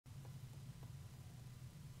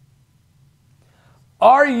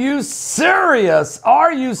Are you serious?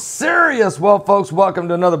 Are you serious? Well, folks, welcome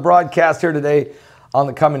to another broadcast here today on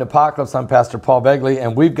the Coming Apocalypse. I'm Pastor Paul Begley,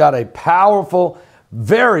 and we've got a powerful,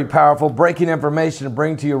 very powerful breaking information to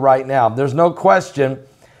bring to you right now. There's no question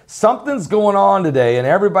something's going on today, and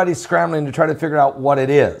everybody's scrambling to try to figure out what it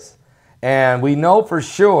is. And we know for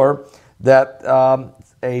sure that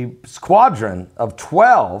a squadron of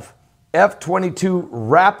 12 F-22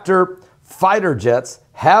 Raptor fighter jets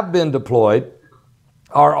have been deployed,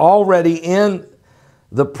 are already in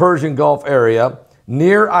the Persian Gulf area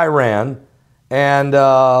near Iran, and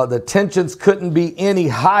the tensions couldn't be any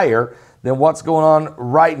higher than what's going on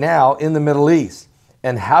right now in the Middle East.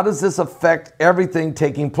 And how does this affect everything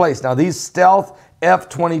taking place? Now, these stealth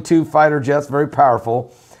F-22 fighter jets, very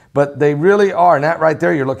powerful, but they really are, and that right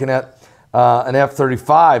there, you're looking at an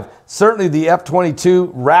F-35. Certainly the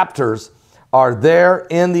F-22 Raptors are there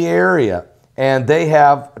in the area, and they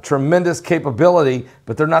have tremendous capability,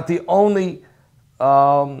 but they're not the only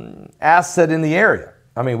asset in the area.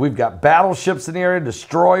 I mean, we've got battleships in the area,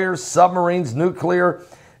 destroyers, submarines, nuclear,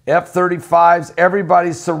 F-35s,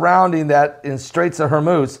 everybody's surrounding that in Straits of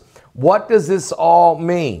Hormuz. What does this all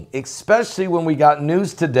mean? Especially when we got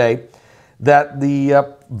news today that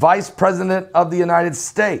the Vice President of the United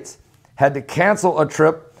States had to cancel a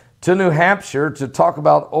trip to New Hampshire to talk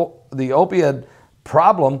about the opioid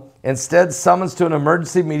problem, instead summons to an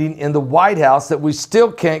emergency meeting in the White House that we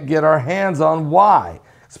still can't get our hands on why,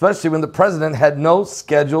 especially when the president had no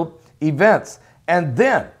scheduled events. And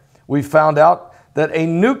then we found out that a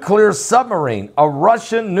nuclear submarine, a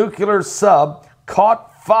Russian nuclear sub,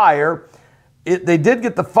 caught fire. They did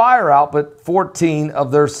get the fire out, but 14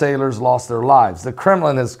 of their sailors lost their lives. The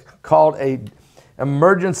Kremlin has called an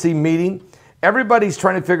emergency meeting. Everybody's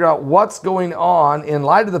trying to figure out what's going on in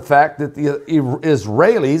light of the fact that the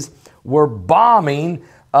Israelis were bombing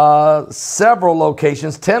several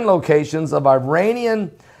locations, 10 locations of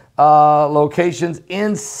Iranian locations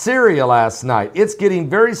in Syria last night. It's getting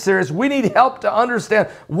very serious. We need help to understand,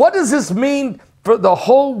 what does this mean for the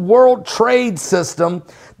whole world trade system,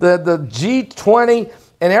 the G20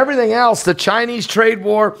 and everything else, the Chinese trade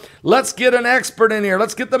war? Let's get an expert in here.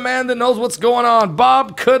 Let's get the man that knows what's going on.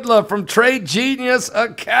 Bob Kudla from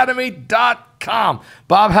TradeGeniusAcademy.com.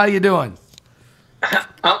 Bob, how you doing?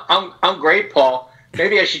 I'm great, Paul.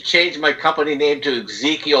 Maybe I should change my company name to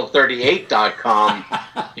Ezekiel38.com,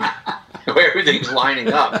 where everything's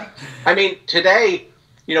lining up. I mean, today,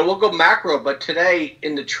 we'll go macro, but today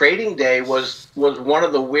in the trading day was one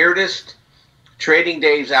of the weirdest trading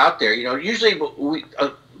days out there. Usually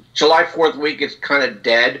July 4th week is kind of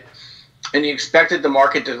dead, and you expected the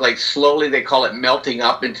market to slowly, they call it melting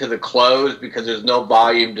up into the close because there's no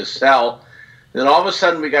volume to sell. Then all of a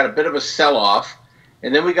sudden we got a bit of a sell-off,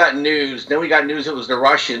 and then we got news. Then we got news it was the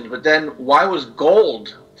Russians, but then why was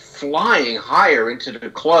gold flying higher into the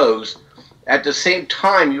close? At the same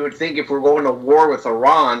time, you would think if we're going to war with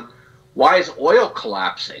Iran, why is oil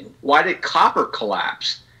collapsing? Why did copper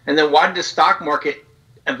collapse? And then why did the stock market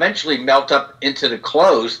eventually melt up into the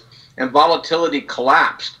close and volatility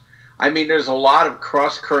collapsed? I mean, there's a lot of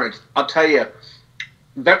cross currents. I'll tell you,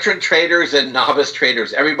 veteran traders and novice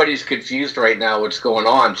traders, everybody's confused right now what's going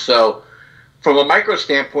on. So from a micro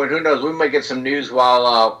standpoint, who knows? We might get some news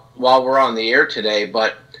while we're on the air today.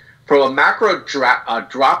 But from a macro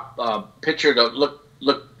drop picture to look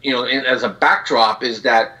as a backdrop is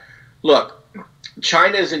that, look,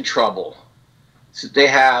 China's in trouble. So they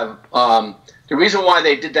have the reason why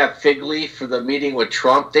they did that fig leaf for the meeting with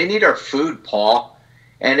Trump. They need our food, Paul,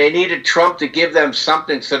 and they needed Trump to give them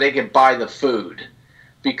something so they could buy the food,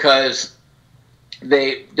 because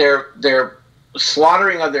their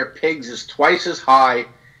slaughtering of their pigs is twice as high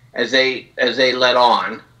as they let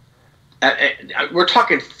on. We're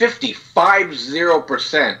talking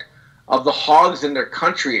 50% of the hogs in their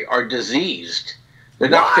country are diseased. They're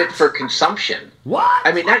not fit for consumption. What?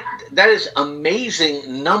 I mean, that is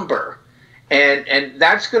amazing number. And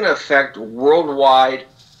that's going to affect worldwide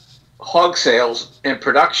hog sales and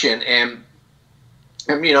production. And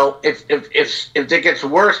if it gets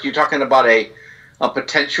worse, you're talking about a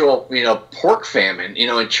potential, pork famine.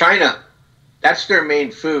 In China, that's their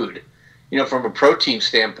main food, from a protein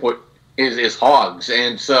standpoint, is hogs.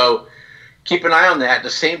 And so keep an eye on that. At the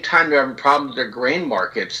same time, they're having problems with their grain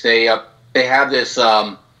markets. They have this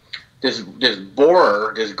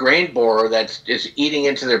grain borer that's eating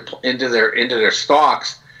into their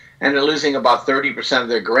stocks, and they're losing about 30% of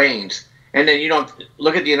their grains. And then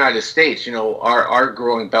look at the United States. Our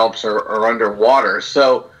growing belts are underwater.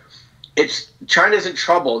 So China's in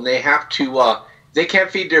trouble, and they have to. They can't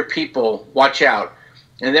feed their people. Watch out.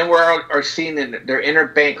 And then we are seeing that their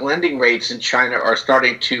interbank lending rates in China are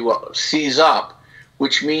starting to seize up,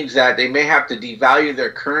 which means that they may have to devalue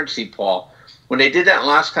their currency, Paul. When they did that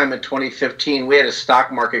last time in 2015, we had a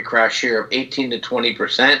stock market crash here of 18 to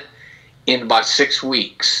 20% in about 6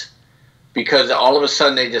 weeks, because all of a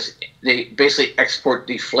sudden they basically export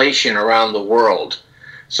deflation around the world.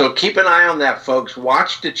 So keep an eye on that, folks.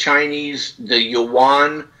 Watch the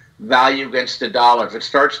yuan value against the dollar. If it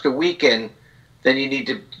starts to weaken, then you need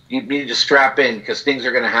to strap in, because things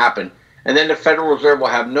are going to happen. And then the Federal Reserve will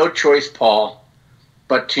have no choice, Paul,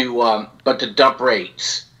 but to dump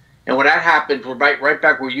rates. And when that happens, we're right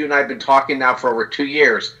back where you and I have been talking now for over 2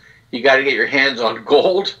 years. You got to get your hands on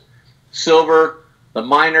gold, silver, the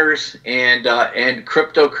miners, and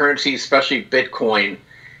cryptocurrency, especially Bitcoin.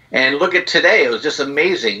 And look at today; it was just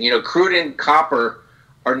amazing. You know, crude and copper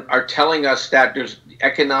are telling us that there's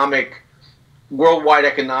worldwide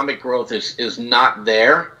economic growth is not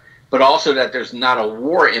there, but also that there's not a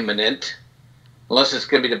war imminent, unless it's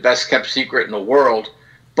going to be the best kept secret in the world.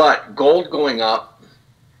 But gold going up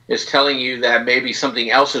is telling you that maybe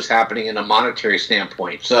something else is happening in a monetary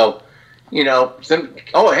standpoint. So, you know, and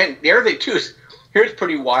the other thing too is, here's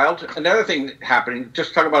pretty wild. Another thing happening,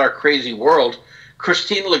 just talk about our crazy world.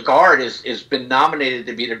 Christine Lagarde has been nominated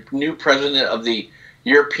to be the new president of the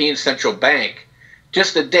European Central Bank,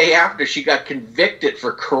 just the day after she got convicted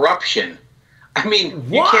for corruption. I mean,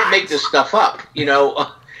 what? You can't make this stuff up. You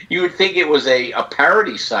know, you would think it was a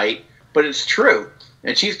parody site, but it's true.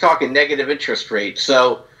 And she's talking negative interest rates.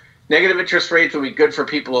 So negative interest rates will be good for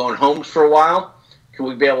people who own homes for a while. Can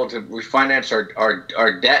we be able to refinance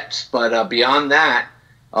our debts? But beyond that,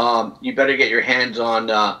 you better get your hands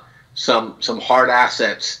on some hard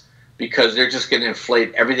assets, because they're just going to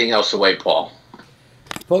inflate everything else away, Paul.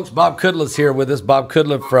 Folks, Bob Kudla's here with us. Bob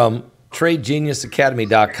Kudla from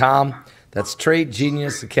TradeGeniusAcademy.com. That's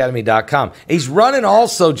TradeGeniusAcademy.com. He's running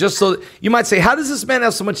also, just so you might say, how does this man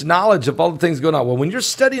have so much knowledge of all the things going on? Well, when you're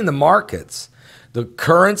studying the markets, the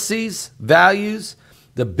currencies, values,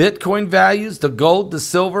 the Bitcoin values, the gold, the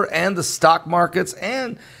silver, and the stock markets,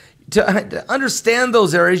 and to understand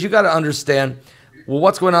those areas, you got to understand, well,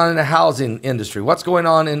 what's going on in the housing industry? What's going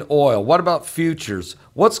on in oil? What about futures?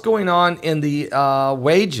 What's going on in the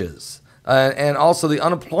wages and also the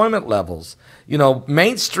unemployment levels? You know,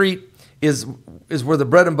 Main Street is where the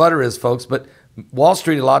bread and butter is, folks, but Wall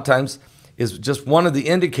Street a lot of times is just one of the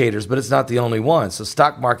indicators, but it's not the only one. So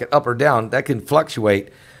stock market up or down, that can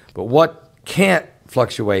fluctuate, but what can't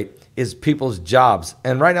fluctuate is people's jobs.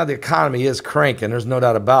 And right now the economy is cranking, there's no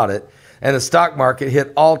doubt about it, and the stock market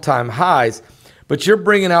hit all-time highs. But you're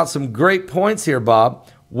bringing out some great points here, Bob.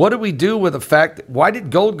 What do we do with the fact that, why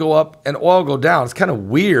did gold go up and oil go down? It's kind of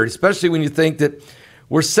weird, especially when you think that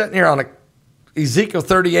we're sitting here on a Ezekiel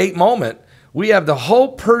 38 moment. We have the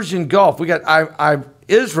whole Persian Gulf. We got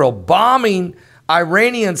Israel bombing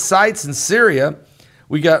Iranian sites in Syria.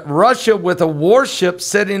 We got Russia with a warship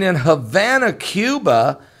sitting in Havana,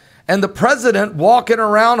 Cuba, and the president walking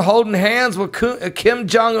around holding hands with Kim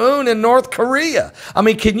Jong-un in North Korea. I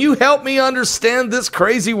mean, can you help me understand this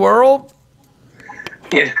crazy world?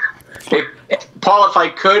 Yeah. Hey, Paul, if I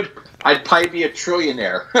could, I'd probably be a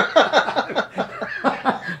trillionaire.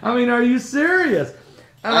 I mean, are you serious?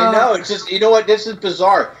 I know. It's just, you know what? This is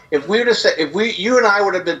bizarre. If we would have said, you and I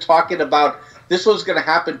would have been talking about this was going to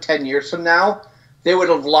happen 10 years from now, they would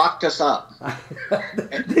have locked us up.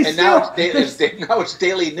 and now it's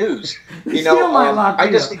daily news. You know,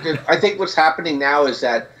 I think what's happening now is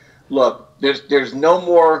that, look, there's no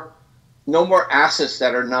more assets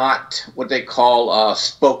that are not what they call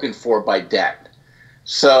spoken for by debt.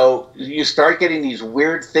 So you start getting these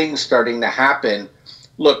weird things starting to happen.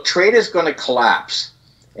 Look, trade is going to collapse.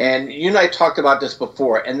 And you and I talked about this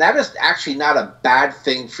before, and that is actually not a bad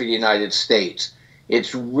thing for the United States.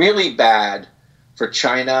 It's really bad for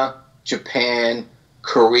China, Japan,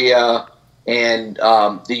 Korea, and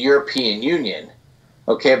the European Union.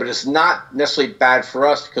 Okay, but it's not necessarily bad for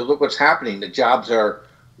us, because look what's happening. The jobs are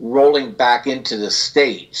rolling back into the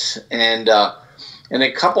States. And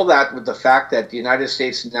then couple that with the fact that the United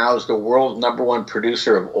States now is the world's #1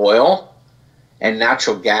 producer of oil and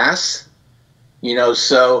natural gas. You know,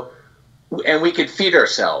 so, and we can feed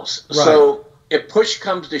ourselves. Right. So if push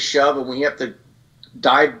comes to shove and we have to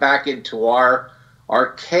dive back into our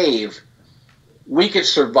cave, we could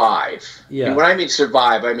survive. Yeah. And when I mean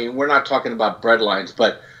survive, I mean, we're not talking about breadlines,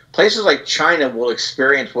 but places like China will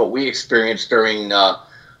experience what we experienced during the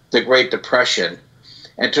Great Depression.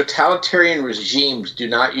 And totalitarian regimes do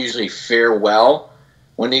not usually fare well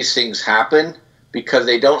when these things happen, because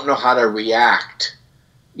they don't know how to react,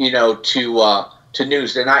 you know, to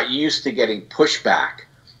news. They're not used to getting pushback.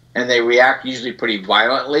 and they react usually pretty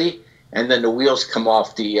violently, and then the wheels come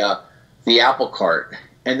off the apple cart.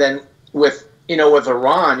 And then with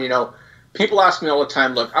Iran, people ask me all the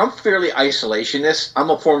time, look, I'm fairly isolationist. I'm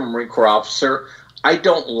a former Marine Corps officer. I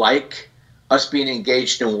don't like us being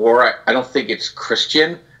engaged in war. I don't think it's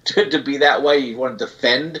Christian to be that way. You want to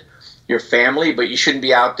defend your family, but you shouldn't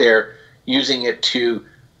be out there using it to,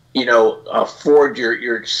 forward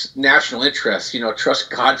your national interests.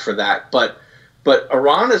 Trust God for that. But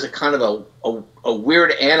Iran is a kind of a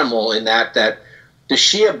weird animal in that the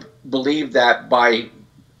Shia believe that by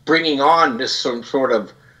bringing on this sort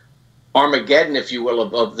of Armageddon, if you will,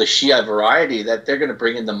 of the Shia variety, that they're going to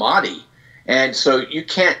bring in the Mahdi. And so you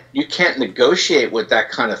can't negotiate with that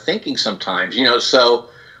kind of thinking sometimes, So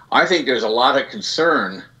I think there's a lot of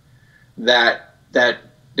concern that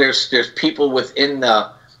there's people within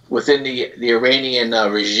the Iranian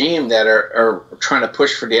regime that are trying to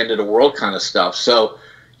push for the end of the world kind of stuff. So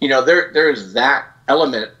there's that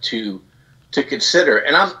element to consider.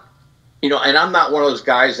 And I'm not one of those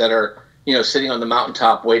guys that are sitting on the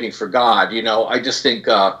mountaintop waiting for God. I just think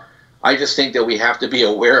that we have to be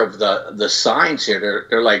aware of the signs here.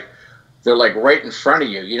 They're like right in front of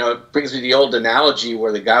you. It brings me the old analogy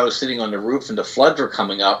where the guy was sitting on the roof and the floods were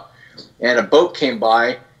coming up, and a boat came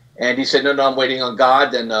by, and he said, "No, I'm waiting on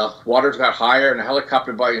God." Then the waters got higher, and a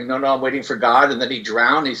helicopter by. "No, I'm waiting for God." And then he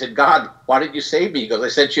drowned. He said, "God, why did you save me?" He goes, "I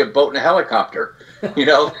sent you a boat and a helicopter."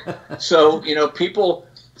 So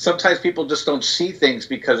sometimes people just don't see things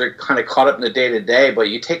because they're kind of caught up in the day to day. But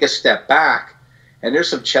you take a step back, and there's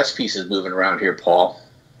some chess pieces moving around here, Paul.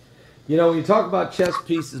 When you talk about chess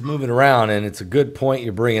pieces moving around, and it's a good point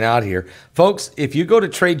you're bringing out here. Folks, if you go to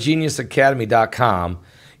TradeGeniusAcademy.com,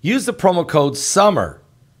 use the promo code SUMMER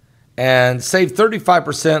and save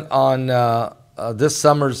 35% on this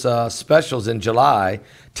summer's specials in July.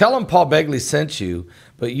 Tell them Paul Begley sent you,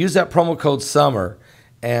 but use that promo code SUMMER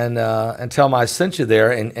and tell them I sent you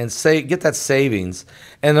there and get that savings.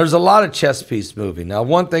 And there's a lot of chess piece moving. Now,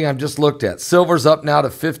 one thing I've just looked at, silver's up now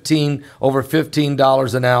to over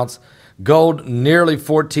 $15 an ounce. Gold nearly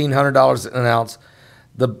 $1,400 an ounce.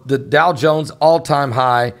 The Dow Jones all-time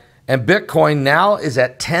high, and Bitcoin now is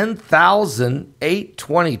at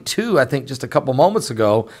 10,822. I think just a couple moments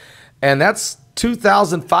ago, and that's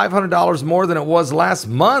 $2,500 more than it was last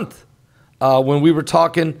month when we were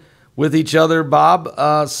talking with each other, Bob.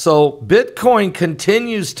 So Bitcoin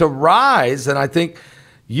continues to rise, and I think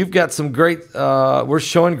you've got some great. We're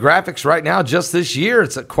showing graphics right now just this year.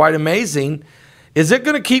 It's quite amazing. Is it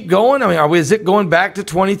going to keep going? I mean, is it going back to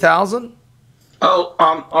 20,000? Oh,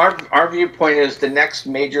 our viewpoint is the next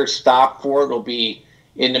major stop for it will be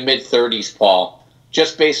in the mid-30s, Paul.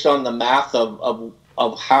 Just based on the math of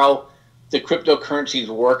how the cryptocurrencies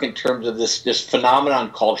work in terms of this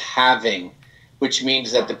phenomenon called halving, which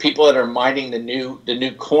means that the people that are mining the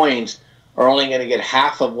new coins are only going to get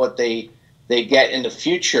half of what they get in the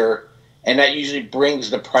future, and that usually brings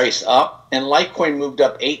the price up. And Litecoin moved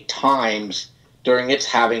up 8 times during its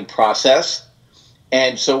halving process.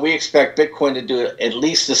 And so we expect Bitcoin to do at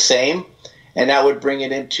least the same, and that would bring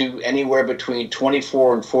it into anywhere between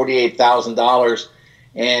 $24,000 and $48,000.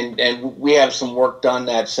 And we have some work done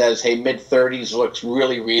that says, hey, mid-30s looks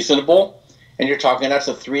really reasonable. And you're talking that's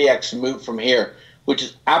a 3x move from here, which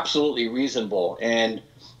is absolutely reasonable. And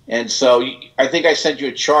so I think I sent you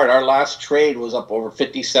a chart. Our last trade was up over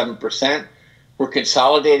 57%. We're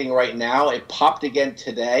consolidating right now. It popped again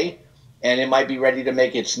today, and it might be ready to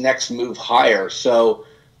make its next move higher. So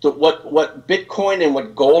what Bitcoin and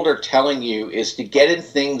what gold are telling you is to get in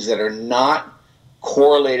things that are not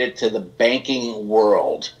correlated to the banking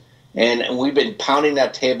world. And we've been pounding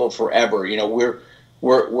that table forever.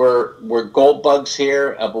 We're gold bugs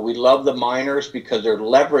here, but we love the miners because they're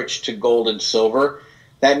leveraged to gold and silver.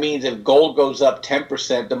 That means if gold goes up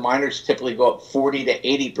 10%, the miners typically go up 40 to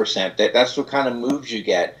 80%. That's what kind of moves you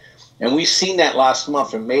get. And we've seen that last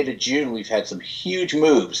month. From May to June, we've had some huge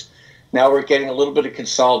moves. Now we're getting a little bit of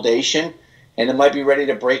consolidation, and it might be ready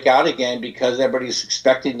to break out again because everybody's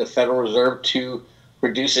expecting the Federal Reserve to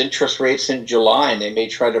reduce interest rates in July, and they may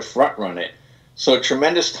try to front run it. So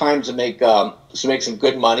tremendous time to make some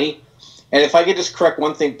good money. And if I could just correct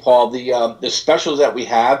one thing, Paul, the specials that we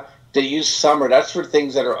have, they use summer. That's for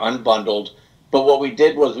things that are unbundled. But what we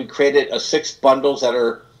did was we created 6 bundles that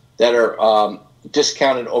are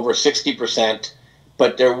discounted over 60%,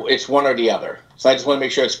 but it's one or the other. So I just want to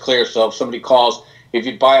make sure it's clear. So if somebody calls, if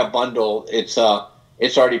you buy a bundle, it's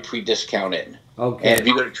already pre-discounted. Okay. And if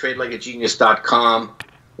you go to tradelikeagenius.com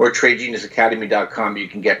or tradegeniusacademy.com, you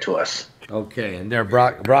can get to us. Okay, and there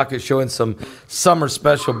Brock is showing some summer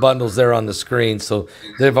special bundles there on the screen, so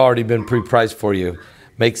they've already been pre-priced for you.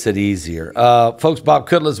 makes it easier. Folks, Bob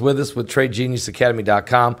Kudla's with us with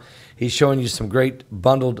TradeGeniusAcademy.com. He's showing you some great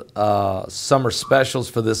bundled summer specials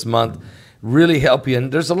for this month. Really help you.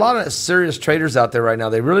 And there's a lot of serious traders out there right now.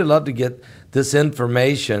 They really love to get this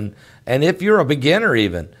information. And if you're a beginner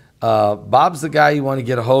even, Bob's the guy you want to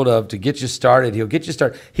get a hold of to get you started. He'll get you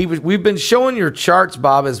started. We've been showing your charts,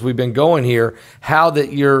 Bob, as we've been going here, how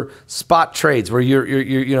that your spot trades, where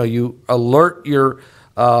you alert your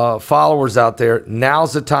followers out there,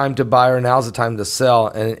 now's the time to buy or now's the time to sell,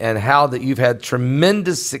 and how that you've had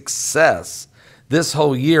tremendous success this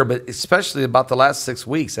whole year, but especially about the last 6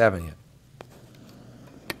 weeks, haven't you?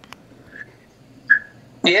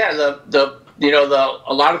 Yeah,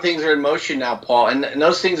 a lot of things are in motion now, Paul, and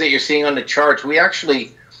those things that you're seeing on the charts,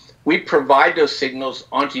 we provide those signals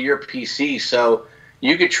onto your PC, so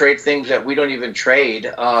you could trade things that we don't even trade.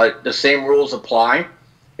 The same rules apply.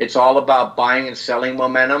 It's all about buying and selling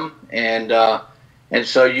momentum, and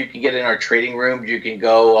so you can get in our trading room. You can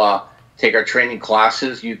go take our training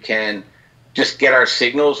classes. You can just get our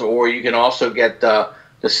signals, or you can also get the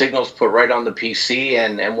signals put right on the PC,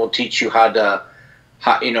 and we'll teach you how to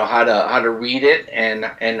read it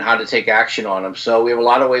and how to take action on them. So we have a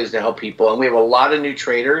lot of ways to help people, and we have a lot of new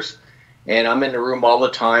traders, and I'm in the room all the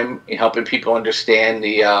time helping people understand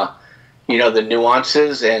the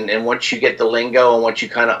nuances, and once you get the lingo and once you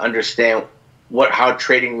kind of understand how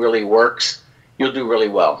trading really works, you'll do really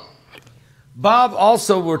well. Bob,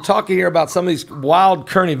 also, we're talking here about some of these wild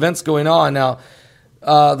current events going on now.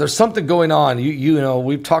 There's something going on.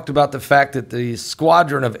 We've talked about the fact that the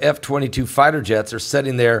squadron of F-22 fighter jets are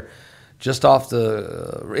sitting there just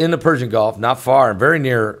in the Persian Gulf, not far, and very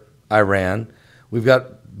near Iran. We've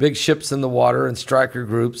got big ships in the water and striker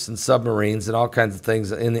groups and submarines and all kinds of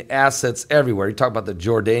things, and the assets everywhere. You talk about the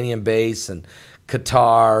Jordanian base and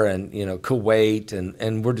Qatar and Kuwait,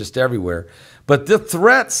 and we're just everywhere. But the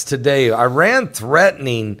threats today, Iran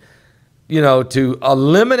threatening to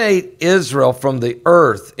eliminate Israel from the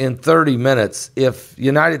earth in 30 minutes if the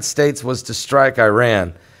United States was to strike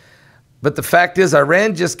Iran. But the fact is,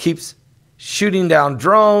 Iran just keeps shooting down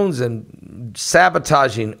drones and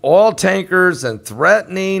sabotaging oil tankers and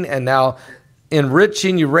threatening and now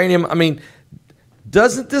enriching uranium. I mean,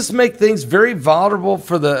 doesn't this make things very vulnerable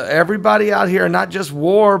for everybody out here, not just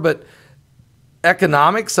war, but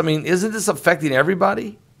economics? I mean, isn't this affecting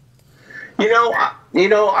everybody?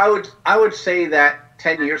 I would say that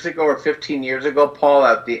 10 years ago or 15 years ago, Paul,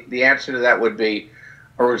 the answer to that would be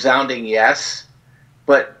a resounding yes.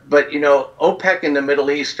 But OPEC in the Middle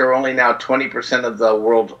East are only now 20% of the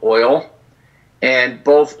world's oil, and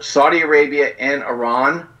both Saudi Arabia and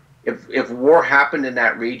Iran, if war happened in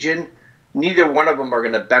that region, neither one of them are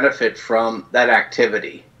going to benefit from that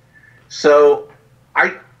activity. So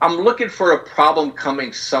I'm looking for a problem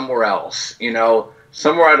coming somewhere else,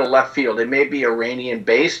 somewhere out of left field. It may be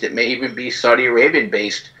Iranian-based. It may even be Saudi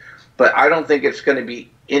Arabian-based. But I don't think it's going to be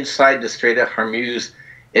inside the Strait of Hormuz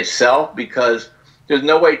itself, because there's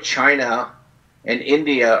no way China and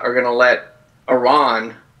India are going to let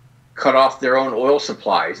Iran cut off their own oil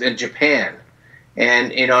supplies, and Japan.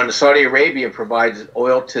 And, and Saudi Arabia provides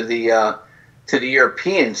oil to the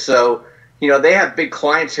Europeans. So, they have big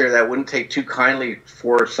clients here that wouldn't take too kindly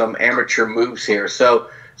for some amateur moves here. So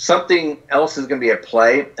something else is going to be at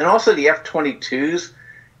play. And also the F-22s,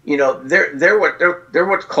 they're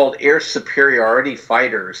what's called air superiority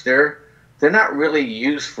fighters. They're not really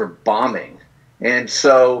used for bombing, and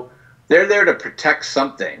so they're there to protect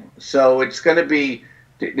something. So it's going to be,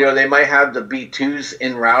 they might have the B-2s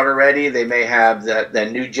en route already. They may have the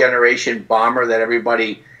new generation bomber that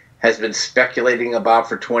everybody has been speculating about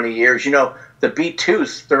for 20 years. The B-2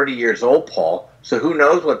 is 30 years old, Paul. So who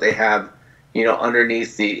knows what they have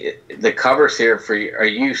underneath the covers here for our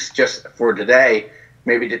use just for today,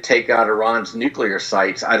 maybe to take out Iran's nuclear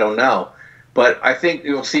sites. I don't know. But I think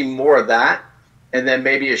you'll see more of that, and then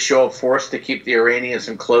maybe a show of force to keep the Iranians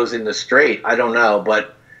from closing the strait. I don't know.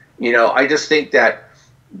 But, I just think that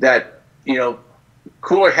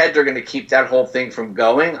cooler heads are going to keep that whole thing from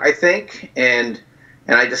going, I think. And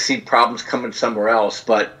I just see problems coming somewhere else.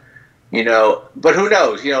 But who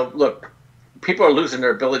knows? Look, people are losing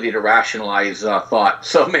their ability to rationalize thought.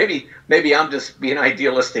 So maybe I'm just being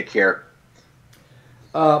idealistic here.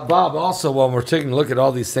 Bob, also, while we're taking a look at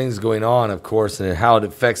all these things going on, of course, and how it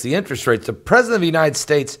affects the interest rates, the President of the United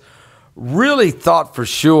States really thought for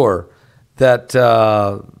sure that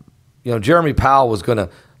Jeremy Powell was going to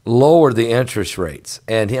lower the interest rates.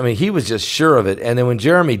 And he was just sure of it. And then when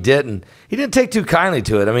Jeremy didn't, he didn't take too kindly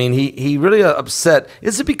to it. He really upset.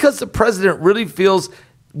 Is it because the president really feels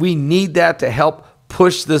we need that to help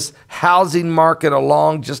push this housing market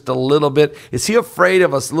along just a little bit? Is he afraid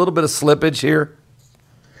of a little bit of slippage here?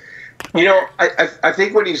 You know, I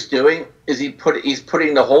think what he's doing is he's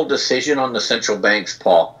putting the whole decision on the central banks,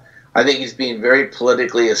 Paul. I think he's being very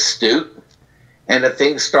politically astute. And if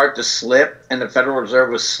things start to slip and the Federal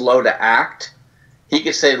Reserve was slow to act, he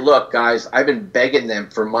could say, look, guys, I've been begging them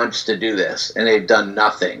for months to do this, and they've done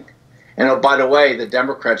nothing. And oh, by the way, the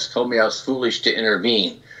Democrats told me I was foolish to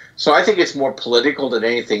intervene. So I think it's more political than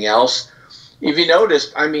anything else. If you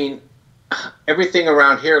noticed, I mean, everything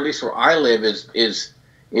around here, at least where I live, is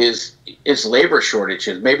labor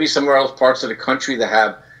shortages. Maybe somewhere else, parts of the country that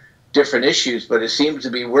have different issues, but it seems to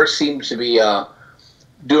be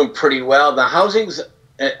doing pretty well. The housing's,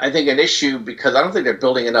 I think, an issue because I don't think they're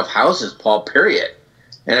building enough houses, Paul, period.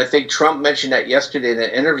 And I think Trump mentioned that yesterday in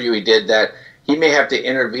an interview he did, that he may have to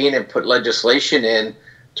intervene and put legislation in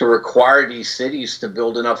to require these cities to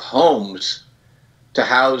build enough homes to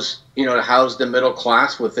house the middle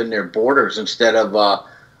class within their borders instead of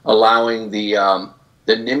allowing the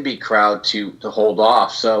NIMBY crowd to hold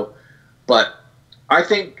off. So, but I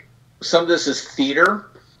think some of this is theater.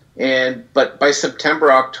 But by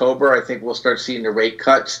September, October, I think we'll start seeing the rate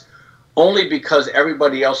cuts, only because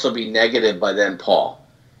everybody else will be negative by then, Paul.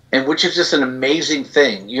 And which is just an amazing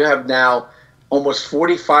thing. You have now almost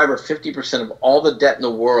 45 or 50% of all the debt in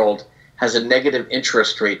the world has a negative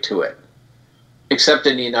interest rate to it, except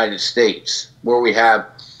in the United States, where we have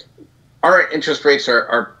our interest rates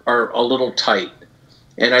are a little tight.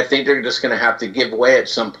 And I think they're just going to have to give way at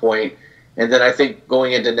some point. And then I think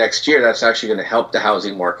going into next year, that's actually going to help the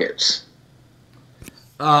housing markets.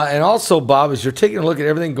 And also, Bob, as you're taking a look at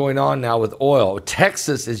everything going on now with oil,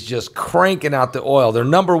 Texas is just cranking out the oil. They're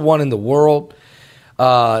number one in the world.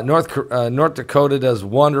 North Dakota does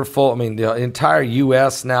wonderful. I mean, the entire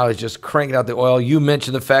U.S. now is just cranking out the oil. You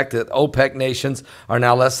mentioned the fact that OPEC nations are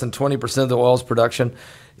now less than 20% of the oil's production.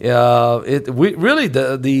 The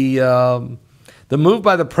move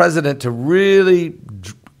by the president to really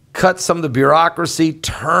cut some of the bureaucracy,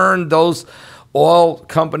 turn those oil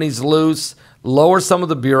companies loose, lower some of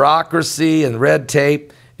the bureaucracy and red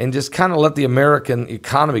tape, and just kind of let the American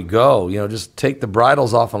economy go. Just take the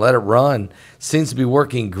bridles off and let it run. Seems to be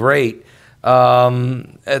working great.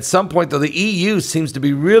 At some point, though, the EU seems to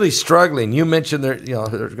be really struggling. You mentioned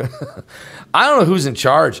I don't know who's in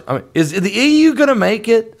charge. I mean, is the EU going to make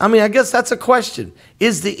it? I mean, I guess that's a question.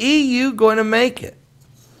 Is the EU going to make it?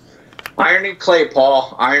 Iron and clay,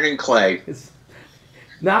 Paul. Iron and clay. It's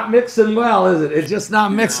not mixing well, is it? It's just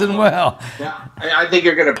not mixing well. Yeah, I think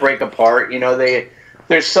you're going to break apart.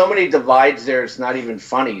 There's so many divides there, it's not even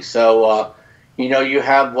funny. So, you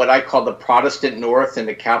have what I call the Protestant North and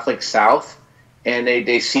the Catholic South, and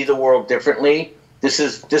they see the world differently. This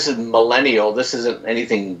is millennial. This isn't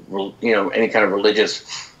anything, any kind of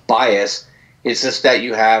religious bias. It's just that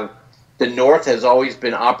you have the North has always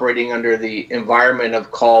been operating under the environment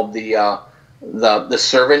of called the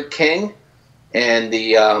servant king, and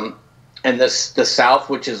the South,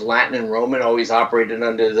 which is Latin and Roman, always operated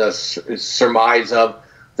under the surmise of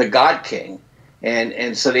the God king,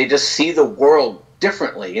 and so they just see the world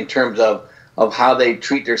differently in terms of how they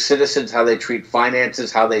treat their citizens, how they treat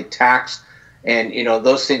finances, how they tax, and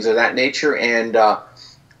those things of that nature, and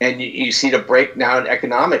you see the breakdown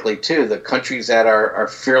economically, too. The countries that are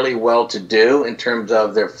fairly well-to-do in terms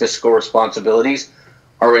of their fiscal responsibilities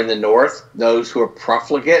are in the North. Those who are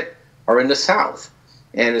profligate are in the South.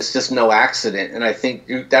 And it's just no accident. And I think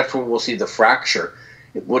that's where we'll see the fracture.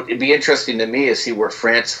 What would be interesting to me is see where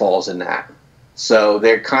France falls in that. So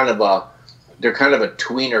they're kind of a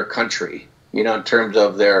tweener country, in terms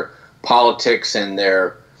of their politics and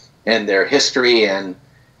their history and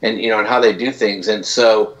how they do things. And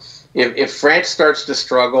so if France starts to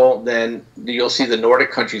struggle, then you'll see the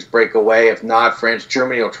Nordic countries break away. If not, France,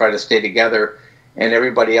 Germany will try to stay together, and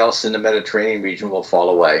everybody else in the Mediterranean region will fall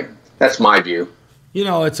away. That's my view.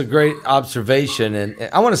 It's a great observation, and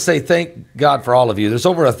I want to say thank God for all of you. There's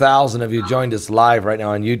over 1,000 of you joined us live right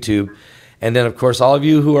now on YouTube. And then, of course, all of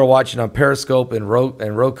you who are watching on Periscope and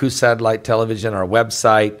Roku satellite television, our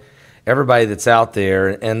website, everybody that's out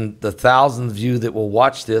there, and the thousands of you that will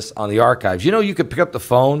watch this on the archives. You could pick up the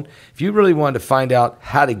phone if you really wanted to find out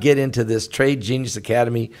how to get into this Trade Genius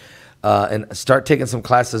Academy and start taking some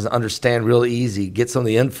classes and understand real easy, get some of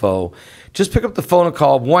the info. Just pick up the phone and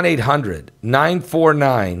call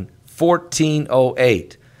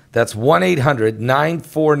 1-800-949-1408. That's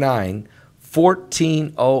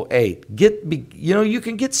 1-800-949-1408. You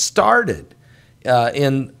can get started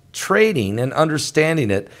in trading and understanding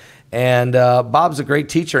it. And Bob's a great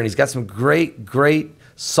teacher, and he's got some great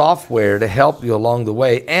software to help you along the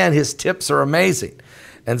way, and his tips are amazing.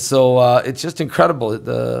 And so it's just incredible,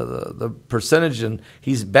 the percentage, and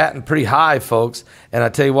he's batting pretty high, folks. And I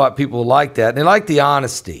tell you what, people like that. And they like the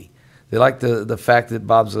honesty. They like the fact that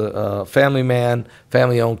Bob's a family man,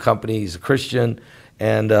 family-owned company. He's a Christian,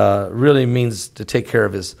 and really means to take care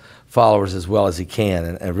of his followers as well as he can,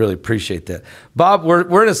 and I really appreciate that. Bob,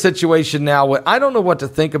 we're in a situation now where I don't know what to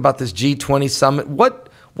think about this G20 summit. What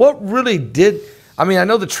really did, I mean, I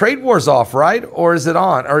know the trade war's off, right? Or is it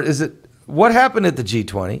on? Or is it, what happened at the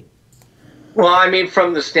G20? Well, I mean,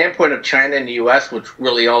 from the standpoint of China and the U.S., which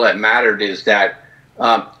really all that mattered is that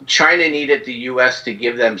China needed the U.S. to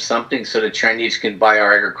give them something so the Chinese can buy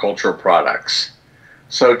our agricultural products.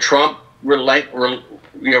 So Trump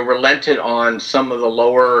relented on some of the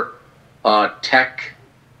lower tech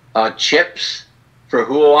chips for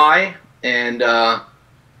Huawei, and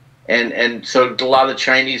so a lot of the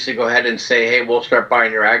Chinese to go ahead and say, hey, we'll start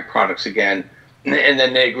buying your ag products again, and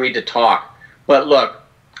then they agreed to talk. But look,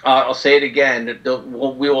 I'll say it again,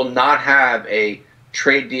 we will not have a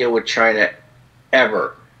trade deal with China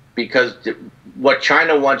ever, because what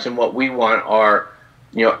China wants and what we want are,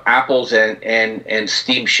 apples and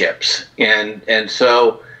steamships, and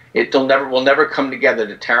so will never come together.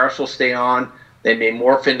 The tariffs will stay on. They may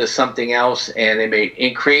morph into something else, and they may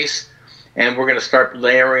increase, and we're going to start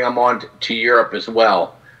layering them on to Europe as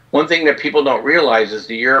well. One thing that people don't realize is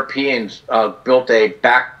the Europeans built a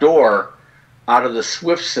backdoor out of the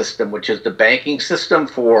SWIFT system, which is the banking system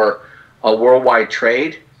for worldwide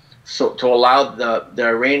trade, so to allow the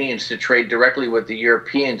Iranians to trade directly with the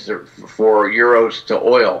Europeans for euros to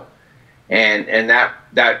oil, and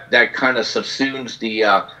that kind of subsumes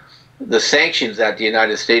the sanctions that the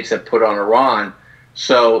United States have put on Iran.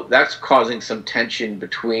 So that's causing some tension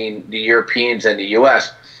between the Europeans and the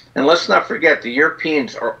U.S. And let's not forget, the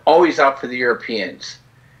Europeans are always out for the Europeans,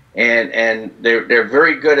 and they're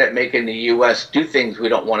very good at making the U.S. do things we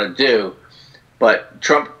don't want to do. But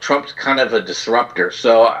Trump's kind of a disruptor,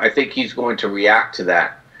 so I think he's going to react to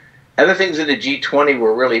that. Other things in the G20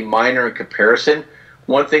 were really minor in comparison.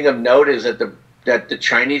 One thing of note is that the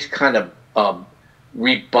Chinese kind of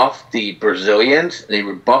rebuffed the Brazilians, they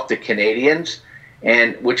rebuffed the Canadians,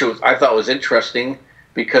 and which I thought was interesting,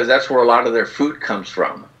 because that's where a lot of their food comes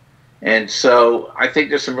from. And so I think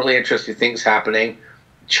there's some really interesting things happening.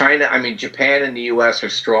 Japan and the U.S. are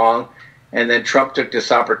strong. And then Trump took this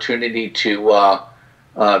opportunity to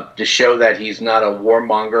show that he's not a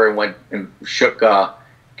warmonger, and went and shook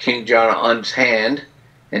King Jong-un's hand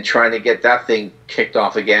and trying to get that thing kicked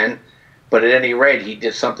off again. But at any rate, he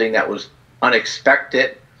did something that was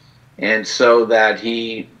unexpected, and so that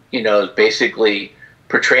he, is basically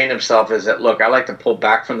portraying himself as that, look, I like to pull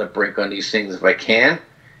back from the brink on these things if I can,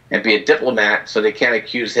 and be a diplomat, so they can't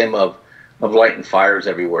accuse him of lighting fires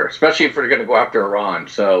everywhere, especially if we're going to go after Iran.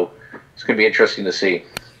 So it's going to be interesting to see.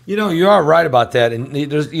 You are right about that, and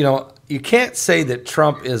there's, you can't say that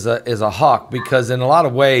Trump is a hawk, because in a lot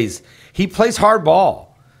of ways he plays hardball.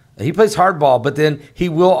 He plays hardball, but then he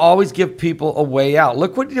will always give people a way out.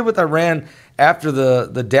 Look what he did with Iran after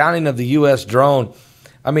the downing of the U.S. drone.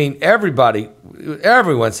 I mean,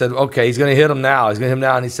 everyone said, okay, he's going to hit him now. He's going to hit him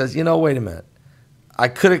now, and he says, wait a minute, I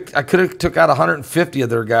could have took out 150 of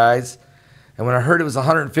their guys. And when I heard it was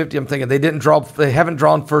 150, I'm thinking they haven't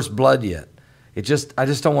drawn first blood yet. I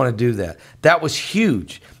just don't want to do that. That was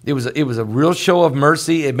huge. It was a real show of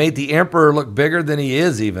mercy. It made the emperor look bigger than he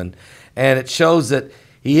is even, and it shows that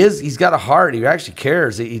he's got a heart. He actually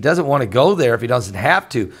cares. He doesn't want to go there if he doesn't have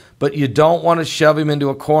to, but you don't want to shove him into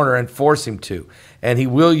a corner and force him to. And he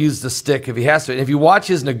will use the stick if he has to. And if you watch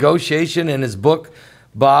his negotiation in his book,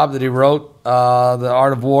 Bob, that he wrote, The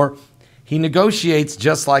Art of War, he negotiates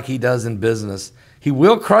just like he does in business. He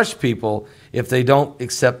will crush people if they don't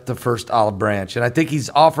accept the first olive branch. And I think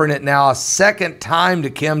he's offering it now a second time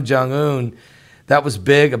to Kim Jong-un. That was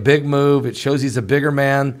big, a big move. It shows he's a bigger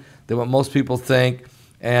man than what most people think.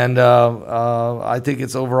 And I think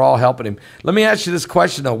it's overall helping him. Let me ask you this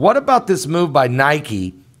question, though. What about this move by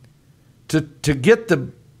Nike to get the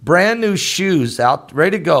brand new shoes out,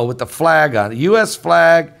 ready to go with the flag on it, U.S.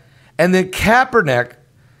 flag, and then Kaepernick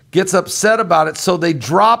gets upset about it, so they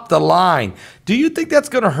drop the line. Do you think that's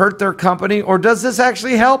going to hurt their company, or does this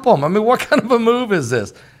actually help them? I mean, what kind of a move is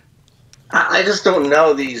this? I just don't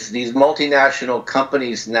know. These multinational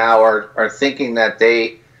companies now are thinking that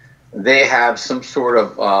they have some sort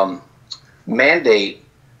of mandate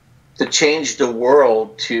to change the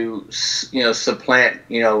world to supplant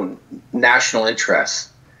national interests.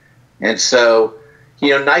 And so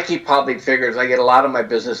Nike probably figures, I get a lot of my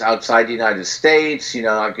business outside the United States.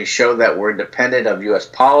 I can show that we're independent of U.S.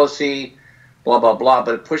 policy, blah, blah, blah.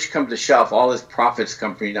 But if push comes to shove, all his profits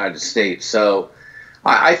come from the United States. So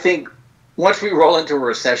I think once we roll into a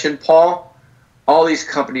recession, Paul, all these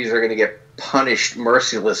companies are going to get punished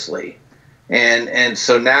mercilessly. And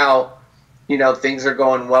so now, things are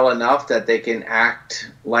going well enough that they can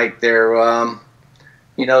act like they're,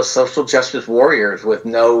 social justice warriors with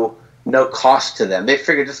no cost to them. They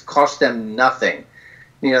figured this costs them nothing.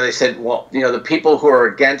 They said, well, the people who are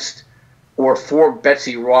against or for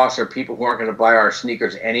Betsy Ross are people who aren't going to buy our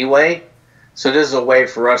sneakers anyway. So this is a way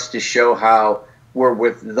for us to show how we're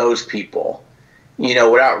with those people,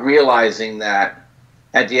 without realizing that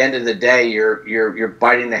at the end of the day, you're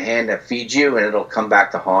biting the hand that feeds you, and it'll come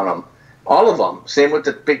back to haunt them. All of them. Same with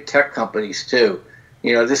the big tech companies too.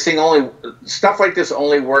 Stuff like this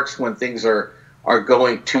only works when things are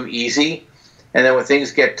going too easy, and then when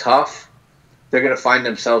things get tough, they're going to find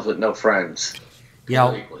themselves with no friends.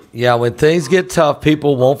 Yeah. When things get tough,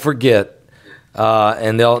 people won't forget,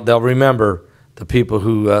 and they'll remember the people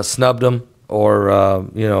who snubbed them or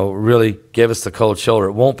really gave us the cold shoulder.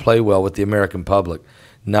 It won't play well with the American public,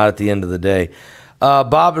 not at the end of the day.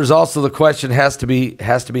 Bob, there's also the question has to be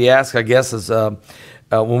asked, I guess, is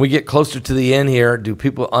when we get closer to the end here, do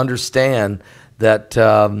people understand that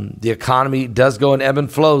the economy does go in ebb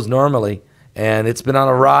and flows normally? And it's been on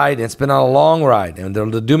a ride. It's been on a long ride. And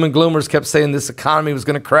the doom and gloomers kept saying this economy was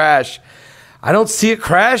going to crash. I don't see it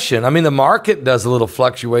crashing. I mean, the market does a little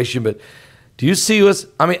fluctuation, but do you see us?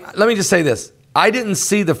 I mean, let me just say this. I didn't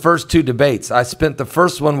see the first two debates. I spent the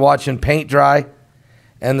first one watching paint dry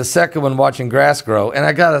and the second one watching grass grow. And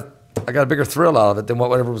I got a bigger thrill out of it than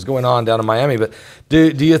whatever was going on down in Miami. But do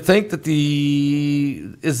you think that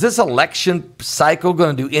is this election cycle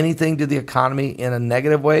going to do anything to the economy in a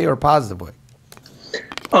negative way or a positive way?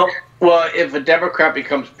 Oh, well, if a Democrat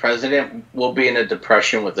becomes president, we'll be in a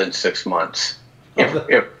depression within 6 months.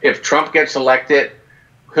 If Trump gets elected,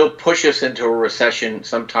 he'll push us into a recession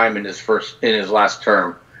sometime in his last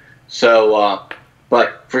term. So,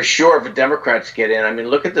 but for sure, if the Democrats get in, I mean,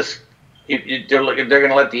 look at this. They're going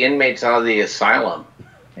to let the inmates out of the asylum,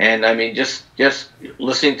 and I mean, just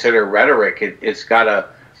listening to their rhetoric, it's got to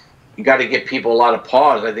give people a lot of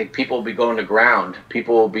pause. I think people will be going to ground.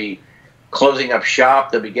 People will be closing up shop.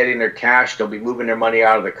 They'll be getting their cash. They'll be moving their money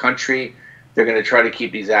out of the country. They're going to try to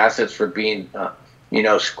keep these assets from being,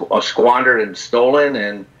 squandered and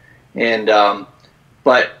stolen.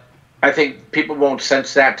 But I think people won't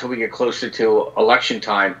sense that till we get closer to election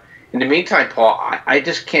time. In the meantime, Paul, I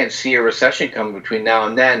just can't see a recession coming between now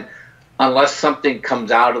and then, unless something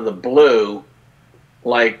comes out of the blue,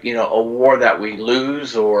 like a war that we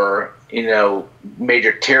lose, or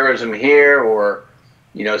major terrorism here, or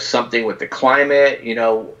something with the climate.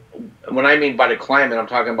 When I mean by the climate, I'm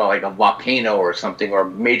talking about like a volcano or something, or a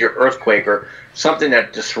major earthquake, or something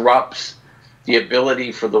that disrupts the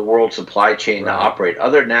ability for the world supply chain to operate.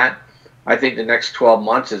 Other than that, I think the next 12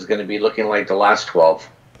 months is going to be looking like the last 12.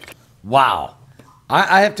 Wow.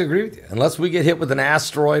 I have to agree with you. Unless we get hit with an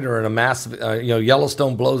asteroid or in a massive,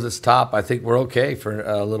 Yellowstone blows its top, I think we're okay for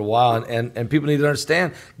a little while. And people need to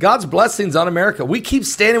understand God's blessings on America. We keep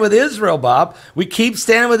standing with Israel, Bob. We keep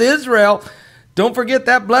standing with Israel. Don't forget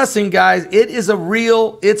that blessing, guys. It's a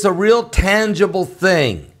real tangible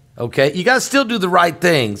thing. Okay, you got to still do the right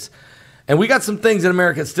things, and we got some things in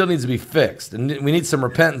America that still needs to be fixed, and we need some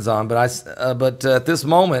repentance on. But at this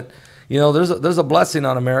moment, there's a blessing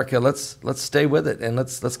on America. Let's stay with it, and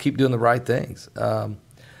let's keep doing the right things.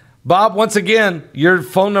 Bob, once again, your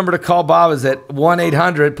phone number to call Bob is at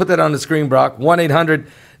 1-800. Put that on the screen, Brock.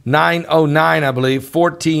 1-800-909, I believe,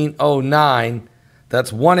 1409.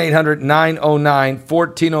 That's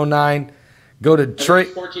 1-800-909-1409. Go to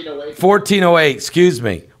 1408, excuse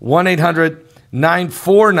me.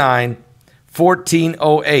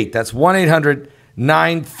 1-800-949-1408. That's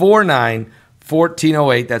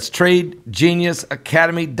 1-800-949-1408. That's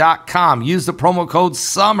TradeGeniusAcademy.com. Use the promo code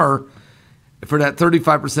SUMMER for that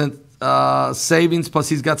 35% savings. Plus,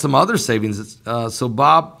 he's got some other savings. So,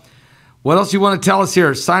 Bob, what else you want to tell us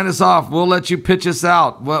here? Sign us off. We'll let you pitch us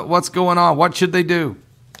out. What's going on? What should they do?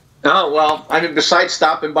 Oh, well, I mean, besides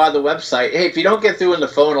stopping by the website, hey, if you don't get through on the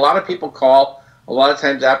phone, a lot of people call a lot of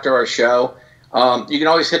times after our show. You can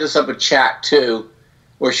always hit us up with chat, too,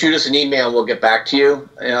 or shoot us an email and we'll get back to you.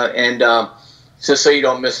 Just so you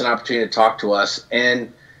don't miss an opportunity to talk to us.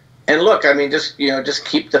 And look, I mean, just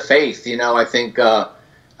keep the faith. I think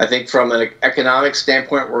from an economic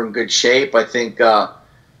standpoint, we're in good shape. I think,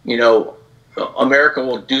 America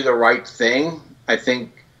will do the right thing. I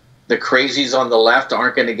think the crazies on the left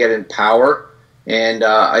aren't going to get in power. And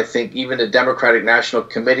I think even the Democratic National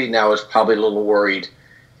Committee now is probably a little worried.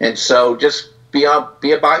 And so just be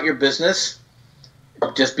about your business.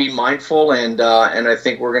 just be mindful, and I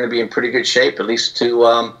think we're going to be in pretty good shape, at least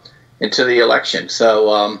to into the election.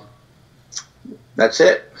 So that's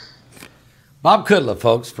it. Bob Kudla,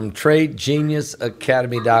 folks, from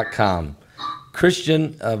TradeGeniusAcademy.com.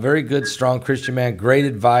 Christian, a very good, strong Christian man, great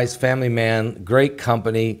advice, family man, great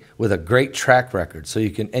company with a great track record. So you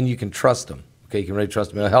can trust him. Okay, you can really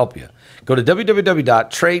trust him. He'll help you. Go to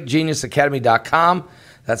www.tradegeniusacademy.com.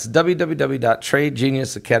 That's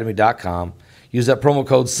www.tradegeniusacademy.com. Use that promo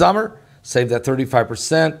code SUMMER. Save that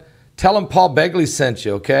 35%. Tell him Paul Begley sent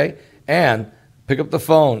you, okay? And pick up the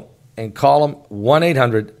phone and call him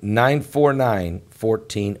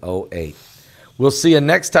 1-800-949-1408. We'll see you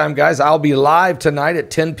next time, guys. I'll be live tonight at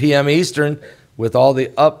 10 p.m. Eastern with all the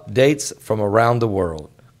updates from around the world.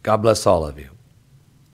 God bless all of you.